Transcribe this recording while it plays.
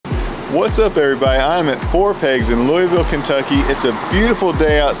What's up, everybody? I'm at Four Pegs in Louisville, Kentucky. It's a beautiful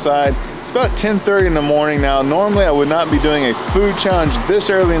day outside. It's about 10:30 in the morning now. Normally I would not be doing a food challenge this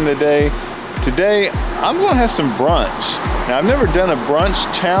early in the day. Today I'm gonna have some brunch. Now, I've never done a brunch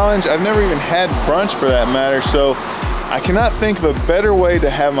challenge. I've never even had brunch for that matter, so I cannot think of a better way to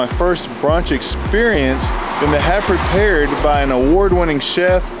have my first brunch experience than to have prepared by an award-winning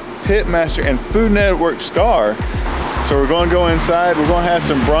chef, pitmaster, and Food Network star. So we're going to go inside, we're going to have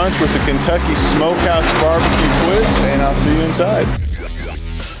some brunch with the Kentucky Smokehouse Barbecue Twist, and I'll see you inside.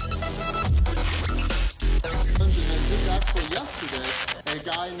 Actually yesterday, a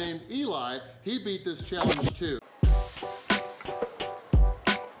guy named Eli, he beat this challenge too.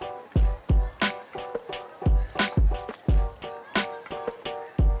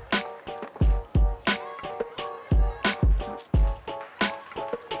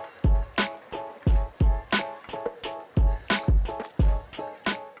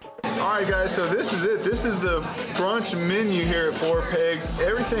 Alright guys, so this is it. This is the brunch menu here at Four Pegs.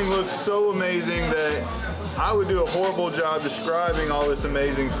 Everything looks so amazing that I would do a horrible job describing all this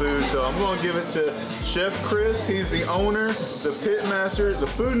amazing food. So I'm going to give it to Chef Chris. He's the owner, the pitmaster, the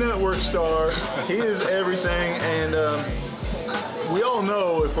Food Network star. He is everything, and we all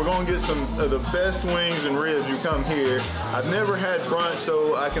know if we're going to get some of the best wings and ribs, you come here. I've never had brunch,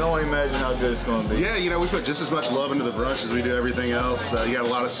 so I can only imagine how good it's going to be. Yeah, you know, we put just as much love into the brunch as we do everything else. You got a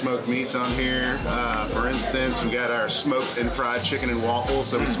lot of smoked meats on here. For instance, we got our smoked and fried chicken and waffles.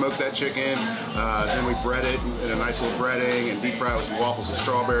 So we smoke that chicken, then we bread it in a nice little breading and deep fry it with some waffles with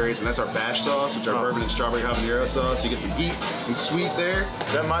strawberries. And that's our bash sauce, which is our bourbon and strawberry habanero sauce. You get some heat and sweet there.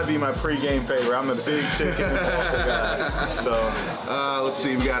 That might be my pre-game favorite. I'm a big chicken and waffle guy. So. Let's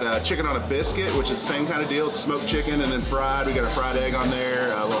see, we got chicken on a biscuit, which is the same kind of deal. It's smoked chicken and then fried. We got a fried egg on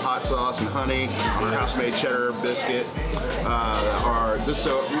there, a little hot sauce and honey on our house-made cheddar biscuit.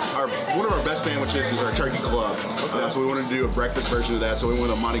 One of our best sandwiches is our turkey club. So we wanted to do a breakfast version of that. So we went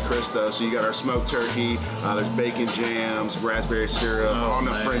with Monte Cristo. So you got our smoked turkey. There's bacon jams, raspberry syrup on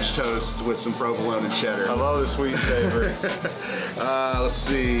the French toast with some provolone and cheddar. I love the sweet and savory. Let's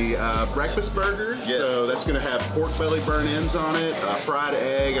see, breakfast burger. Yes. So that's going to have pork belly burn-ins on it. Fried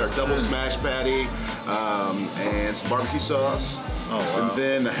egg, our double smash patty, and some barbecue sauce. Oh, wow. And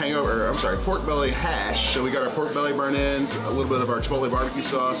then the pork belly hash. So we got our pork belly burn-ins, a little bit of our chipotle barbecue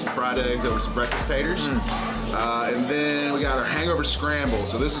sauce, some fried eggs over some breakfast taters. And then we got our hangover scramble.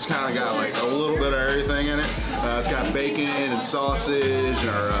 So this has kind of got like a little bit of everything in it. It's got bacon and sausage, and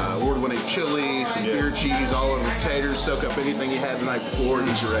our award-winning chili, some beer cheese, all over the taters. Soak up anything you had the night before,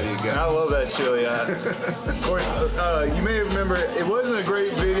 get you ready to go. I love that chili. Of course, you may remember, it wasn't a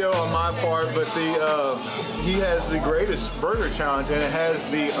great video on my part, but he has the greatest burger challenge, and it has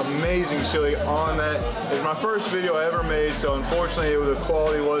the amazing chili on that. It's my first video I ever made, so unfortunately the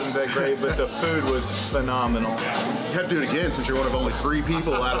quality wasn't that great, but the food was phenomenal. You have to do it again since you're one of only 3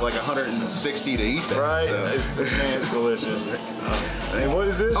 people out of like 160 to eat that. Right, so. It's delicious. And what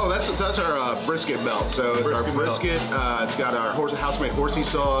is this? Oh, that's our brisket belt. So it's our brisket. It's got our house-made horsey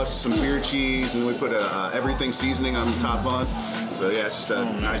sauce, some beer cheese, and then we put everything seasoning on the top bun. So yeah, it's just a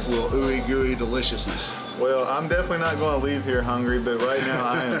nice little ooey gooey deliciousness. Well, I'm definitely not going to leave here hungry, but right now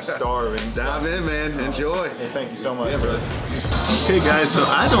I am starving. Dive in, man. Enjoy. Hey, thank you so much, brother. Okay, guys, so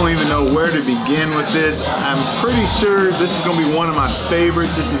I don't even know where to begin with this. I'm pretty sure this is going to be one of my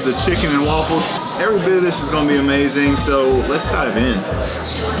favorites. This is the chicken and waffles. Every bit of this is going to be amazing, so let's dive in.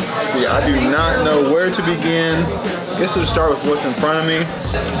 See, I do not know where to begin. I guess we'll start with what's in front of me.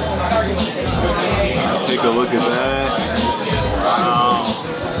 Take a look at that. Wow.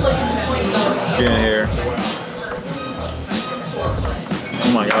 Get in here.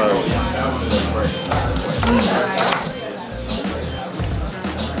 Oh my god.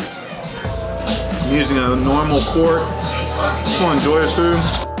 I'm using a normal fork. Just want to enjoy the food.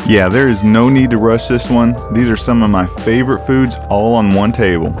 Yeah, there is no need to rush this one. These are some of my favorite foods all on one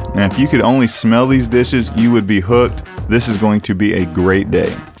table. And if you could only smell these dishes, you would be hooked. This is going to be a great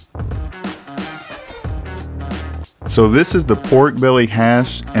day. So this is the pork belly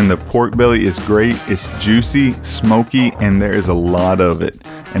hash, and the pork belly is great. It's juicy, smoky, and there is a lot of it.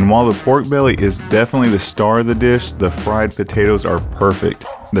 And while the pork belly is definitely the star of the dish, the fried potatoes are perfect.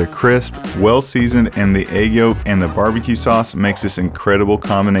 They're crisp, well seasoned, and the egg yolk and the barbecue sauce makes this incredible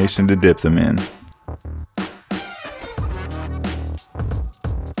combination to dip them in.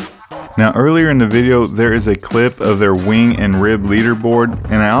 Now earlier in the video there is a clip of their wing and rib leaderboard,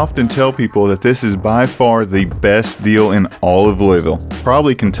 and I often tell people that this is by far the best deal in all of Louisville,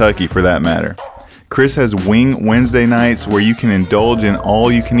 probably Kentucky for that matter. Chris has Wing Wednesday nights where you can indulge in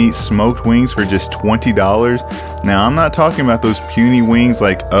all-you-can-eat smoked wings for just $20. Now, I'm not talking about those puny wings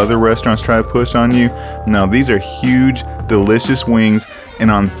like other restaurants try to push on you. No, these are huge, delicious wings.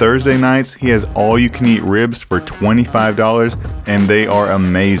 And on Thursday nights, he has all-you-can-eat ribs for $25, and they are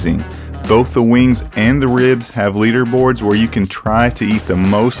amazing. Both the wings and the ribs have leaderboards where you can try to eat the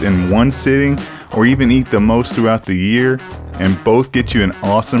most in one sitting or even eat the most throughout the year, and both get you an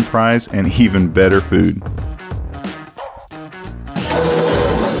awesome prize and even better food.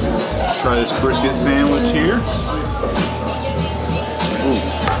 Let's try this brisket sandwich here. Ooh.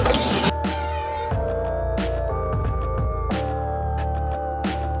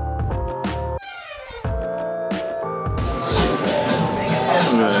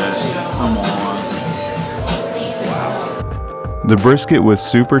 Come on. Wow. The brisket was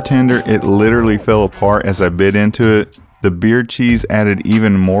super tender. It literally fell apart as I bit into it. The beer cheese added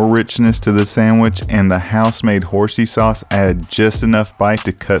even more richness to the sandwich, and the house-made horsey sauce added just enough bite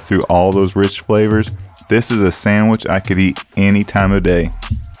to cut through all those rich flavors. This is a sandwich I could eat any time of day.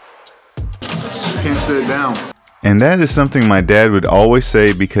 Can't sit it down. And that is something my dad would always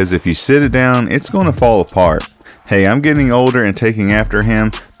say, because if you sit it down, it's going to fall apart. Hey, I'm getting older and taking after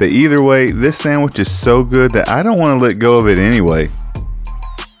him, but either way, this sandwich is so good that I don't want to let go of it anyway.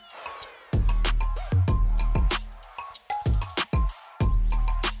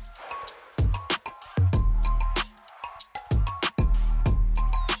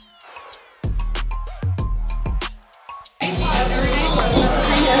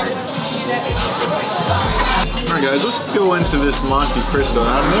 Alright guys, let's go into this Monte Cristo.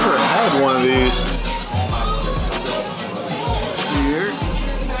 I've never had one of these. Here.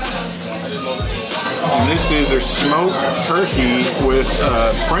 And this is their smoked turkey with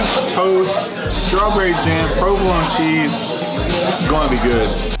French toast, strawberry jam, provolone cheese. It's going to be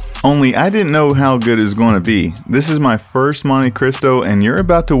good. Only I didn't know how good it's going to be. This is my first Monte Cristo, and you're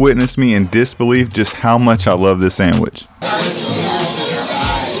about to witness me in disbelief just how much I love this sandwich.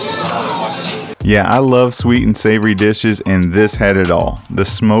 Yeah, I love sweet and savory dishes, and this had it all. The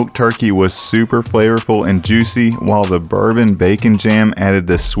smoked turkey was super flavorful and juicy, while the bourbon bacon jam added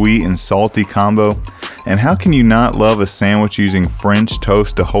the sweet and salty combo. And how can you not love a sandwich using French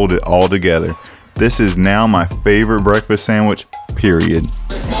toast to hold it all together? This is now my favorite breakfast sandwich, period.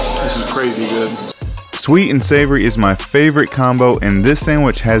 This is crazy good. Sweet and savory is my favorite combo, and this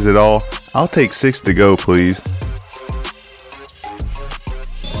sandwich has it all. I'll take 6 to go, please.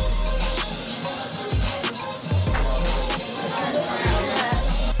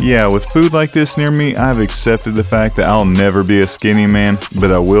 Yeah, with food like this near me, I've accepted the fact that I'll never be a skinny man,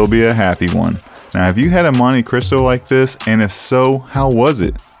 but I will be a happy one. Now, have you had a Monte Cristo like this? And if so, how was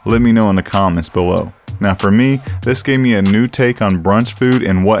it? Let me know in the comments below. Now for me, this gave me a new take on brunch food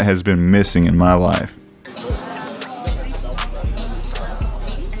and what has been missing in my life.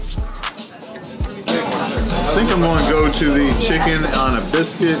 I think I'm going to go to the chicken on a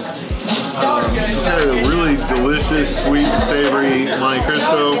biscuit. Just had a really delicious, sweet and savory Monte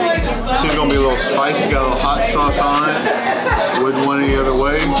Cristo. This is going to be a little spicy, got a little hot sauce on it. Wouldn't want any other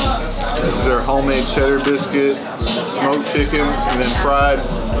way. This is their homemade cheddar biscuit, smoked chicken, and then fried.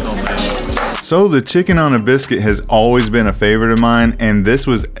 Oh man. So the chicken on a biscuit has always been a favorite of mine, and this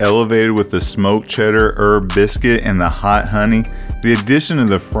was elevated with the smoked cheddar herb biscuit and the hot honey. The addition of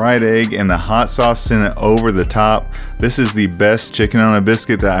the fried egg and the hot sauce sent it over the top. This is the best chicken on a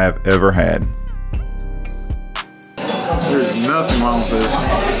biscuit that I have ever had. There's nothing wrong with this.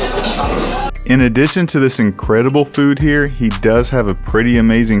 In addition to this incredible food here, he does have a pretty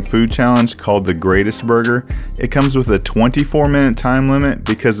amazing food challenge called the Greatest Burger. It comes with a 24-minute time limit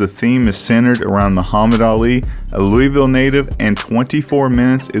because the theme is centered around Muhammad Ali, a Louisville native, and 24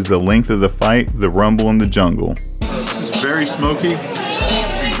 minutes is the length of the fight, the Rumble in the Jungle. It's very smoky,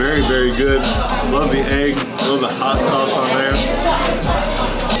 very, very good. Love the egg, love the hot sauce on there.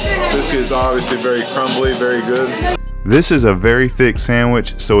 This is obviously very crumbly, very good. This is a very thick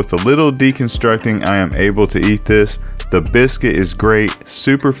sandwich, so with a little deconstructing, I am able to eat this. The biscuit is great,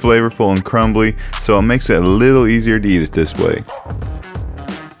 super flavorful and crumbly, so it makes it a little easier to eat it this way.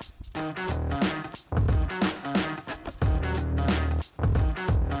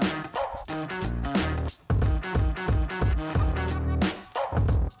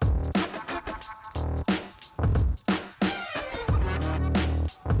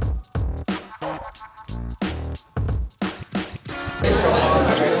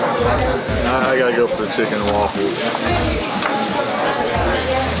 I gotta go for the chicken and waffles. Look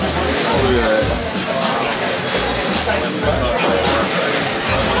at that.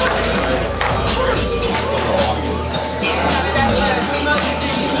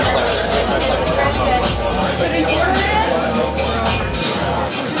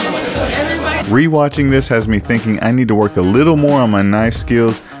 Rewatching this has me thinking I need to work a little more on my knife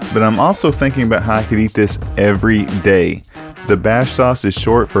skills, but I'm also thinking about how I could eat this every day. The bash sauce is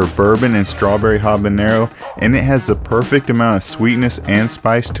short for bourbon and strawberry habanero, and it has the perfect amount of sweetness and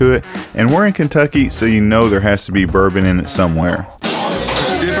spice to it. And we're in Kentucky, so you know there has to be bourbon in it somewhere.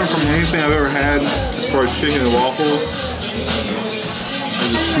 It's different from anything I've ever had as far as chicken and waffles.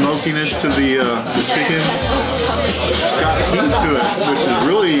 There's a smokiness to the chicken. It's got heat to it, which is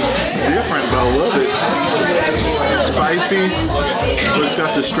really different, but I love it. It's spicy, but it's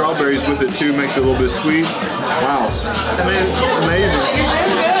got the strawberries with it too, makes it a little bit sweet. Wow, I mean, amazing.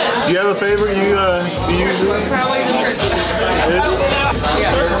 Do you have a favorite you usually? Probably the church.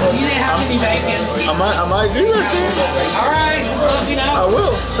 Yeah, you didn't have to be bacon. I might do that then. All right, just let me know. I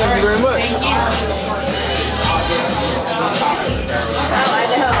will. Thank you very much. Thank you.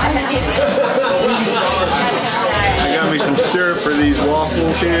 I got me some syrup for these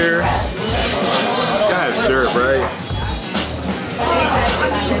waffles here. Gotta have syrup, right?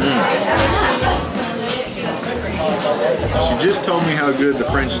 She just told me how good the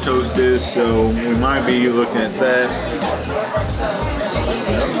French toast is, so we might be looking at that.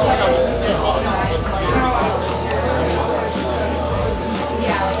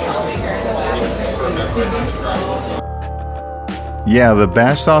 Yeah, the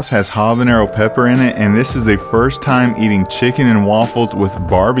bash sauce has habanero pepper in it, and this is the first time eating chicken and waffles with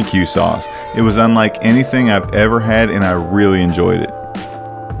barbecue sauce. It was unlike anything I've ever had, and I really enjoyed it.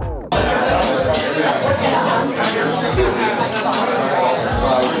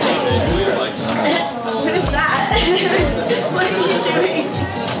 What is that? What are you doing?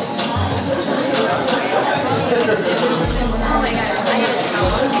 Oh my gosh,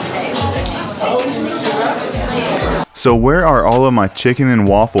 So where are all of my chicken and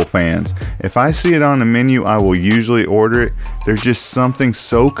waffle fans? If I see it on the menu, I will usually order it. There's just something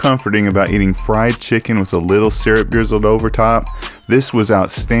so comforting about eating fried chicken with a little syrup drizzled over top. This was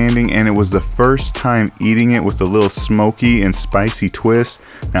outstanding, and it was the first time eating it with a little smoky and spicy twist.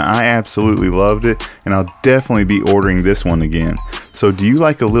 Now, I absolutely loved it, and I'll definitely be ordering this one again. So do you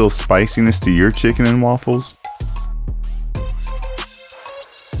like a little spiciness to your chicken and waffles?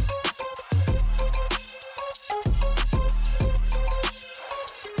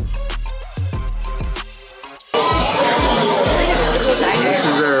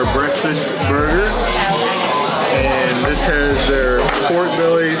 Burger, and this has their pork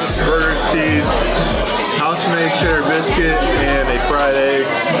bellies, burgers, cheese, house-made cheddar biscuit, and a fried egg.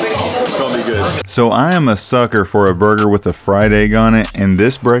 It's gonna be good. So I am a sucker for a burger with a fried egg on it, and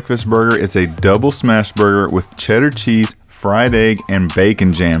this breakfast burger is a double smash burger with cheddar cheese, fried egg, and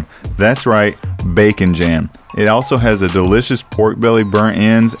bacon jam. That's right, bacon jam. It also has a delicious pork belly burnt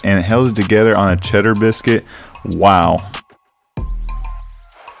ends, and it held it together on a cheddar biscuit. Wow.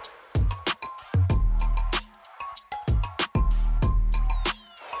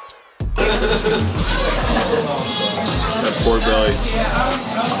 That pork belly.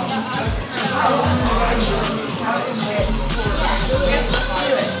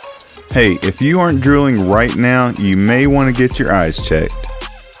 Hey, if you aren't drooling right now, you may want to get your eyes checked.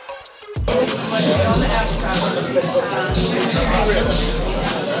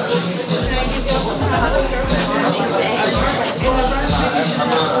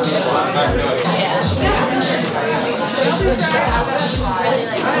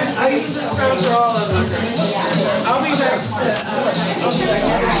 I'll be back.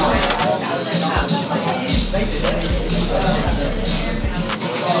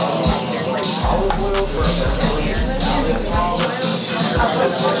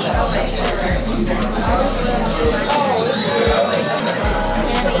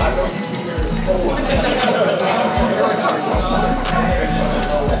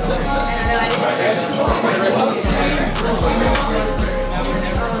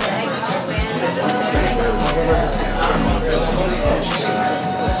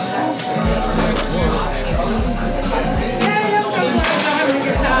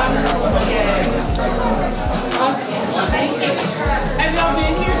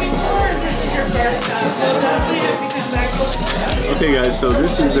 Okay guys, so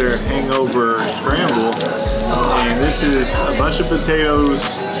this is their hangover scramble, and this is a bunch of potatoes,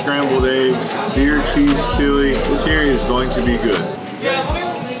 scrambled eggs, beer, cheese, chili. This here is going to be good.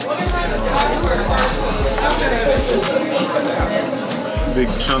 Big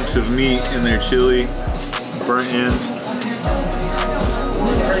chunks of meat in their chili, burnt ends.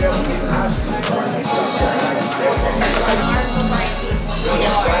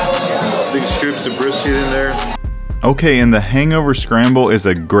 Big strips of brisket in there. Okay, and the hangover scramble is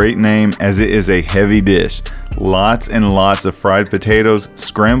a great name as it is a heavy dish. Lots and lots of fried potatoes,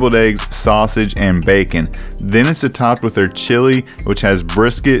 scrambled eggs, sausage, and bacon. Then it's topped with their chili, which has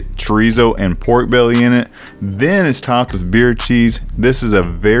brisket, chorizo, and pork belly in it. Then it's topped with beer cheese. This is a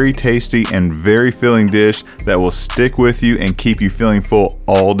very tasty and very filling dish that will stick with you and keep you feeling full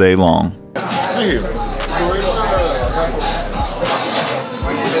all day long. Thank you.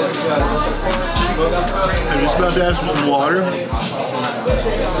 I'm just about to ask for some water.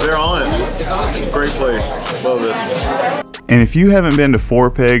 They're on it. Great place. Love this. And if you haven't been to Four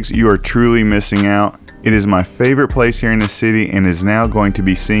Pegs, you are truly missing out. It is my favorite place here in the city and is now going to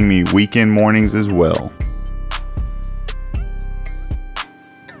be seeing me weekend mornings as well.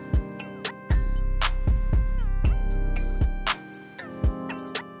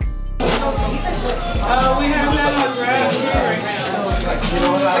 We have that on right here right now. Are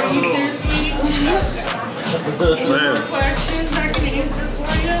you thirsty? Any more questions I can answer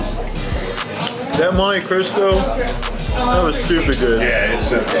for you? That Monte Cristo, that was stupid good. Yeah, it's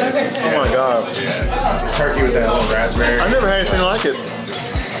so good. Oh my god. Yeah. Turkey with that little raspberry. I've never had anything like it.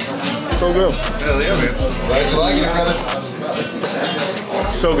 So good. Hell yeah, man. Glad you like it, brother.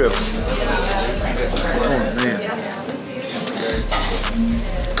 So good. Oh man.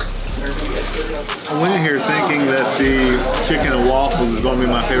 I went in here thinking that the chicken and waffles was going to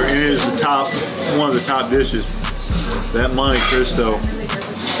be my favorite. It is the top, one of the top dishes. That Monte Cristo, I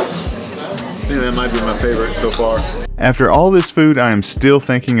think that might be my favorite so far. After all this food, I am still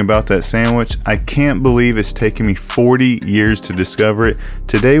thinking about that sandwich. I can't believe it's taken me 40 years to discover it.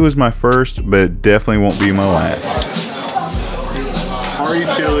 Today was my first, but it definitely won't be my last. Hearty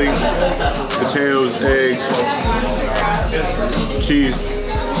chili, potatoes, eggs, cheese.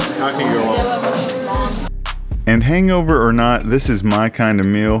 How can you go wrong? And hangover or not, this is my kind of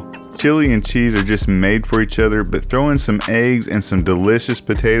meal. Chili and cheese are just made for each other, but throw in some eggs and some delicious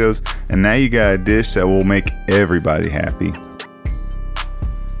potatoes, and now you got a dish that will make everybody happy.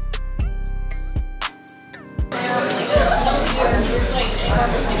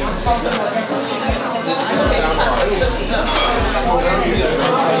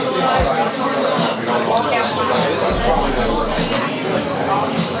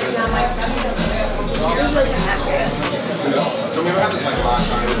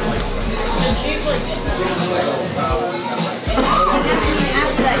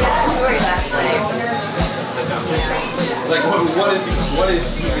 Like what is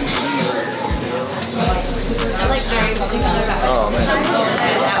he gonna do? I like very particular. Oh man.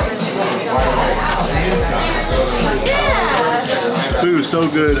 Yeah. Food is so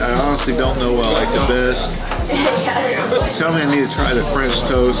good, I honestly don't know what I like the best. Tell me I need to try the French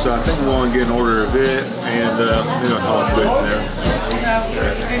toast, so I think I'm going to get an order of it, and maybe I'll call it quits there.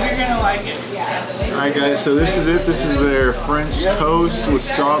 You're gonna like it. Alright guys, so this is it. This is their French toast with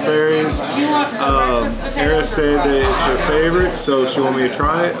strawberries. Era said that it's her favorite, so she wanted me to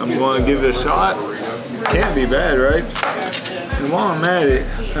try it. I'm going to give it a shot. Can't be bad, right? And while I'm at it,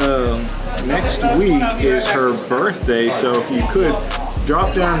 next week is her birthday, so if you could,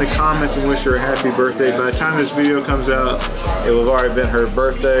 drop down in the comments and wish her a happy birthday. By the time this video comes out, it will have already been her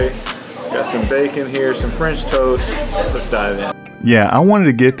birthday. Got some bacon here, some French toast. Let's dive in. Yeah, I wanted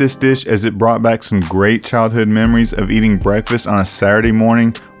to get this dish as it brought back some great childhood memories of eating breakfast on a Saturday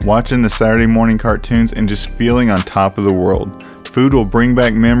morning, watching the Saturday morning cartoons, and just feeling on top of the world. Food will bring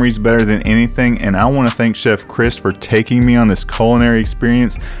back memories better than anything, and I want to thank Chef Chris for taking me on this culinary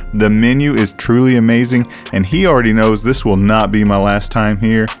experience. The menu is truly amazing, and he already knows this will not be my last time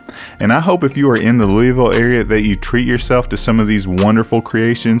here. And I hope if you are in the Louisville area that you treat yourself to some of these wonderful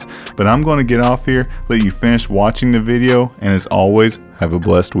creations. But I'm going to get off here, let you finish watching the video, and as always, have a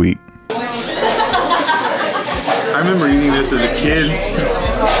blessed week. I remember eating this as a kid.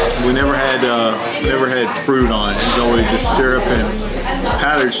 We never had fruit on it. It was always just syrup and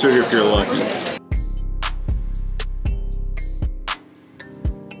powdered sugar if you're lucky.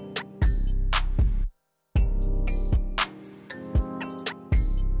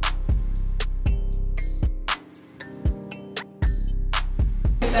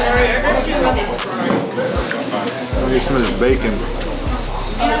 I'll get some of this bacon.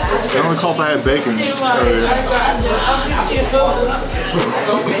 I don't recall if I had bacon earlier.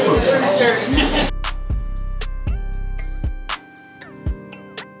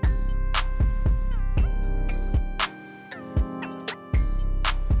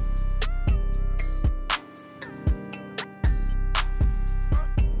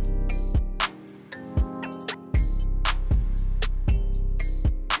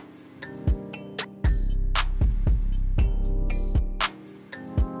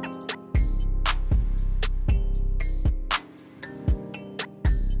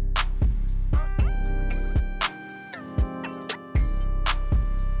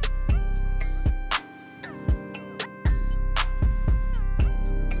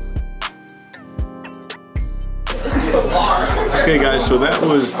 Okay guys, so that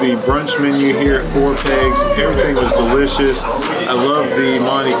was the brunch menu here at Four Pegs. Everything was delicious. I love the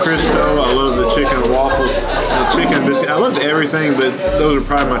Monte Cristo, I love the chicken and waffles, and the chicken and biscuit. I loved everything, but those are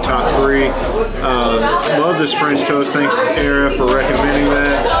probably my top three. Love this French toast. Thanks Era for recommending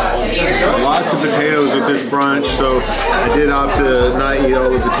that. Lots of potatoes with this brunch, so I did opt to not eat all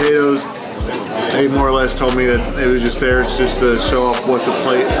the potatoes. They more or less told me that it was just there just to show off what the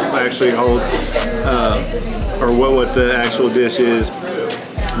plate actually holds, or what the actual dish is.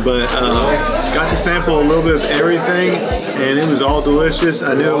 But got to sample a little bit of everything, and it was all delicious.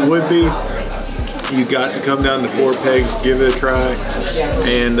 I knew it would be. You got to come down to Four Pegs, give it a try,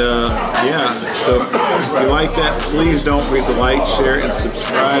 and yeah. So if you like that, please don't forget to like, share, and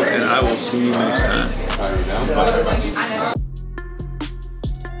subscribe, and I will see you next time.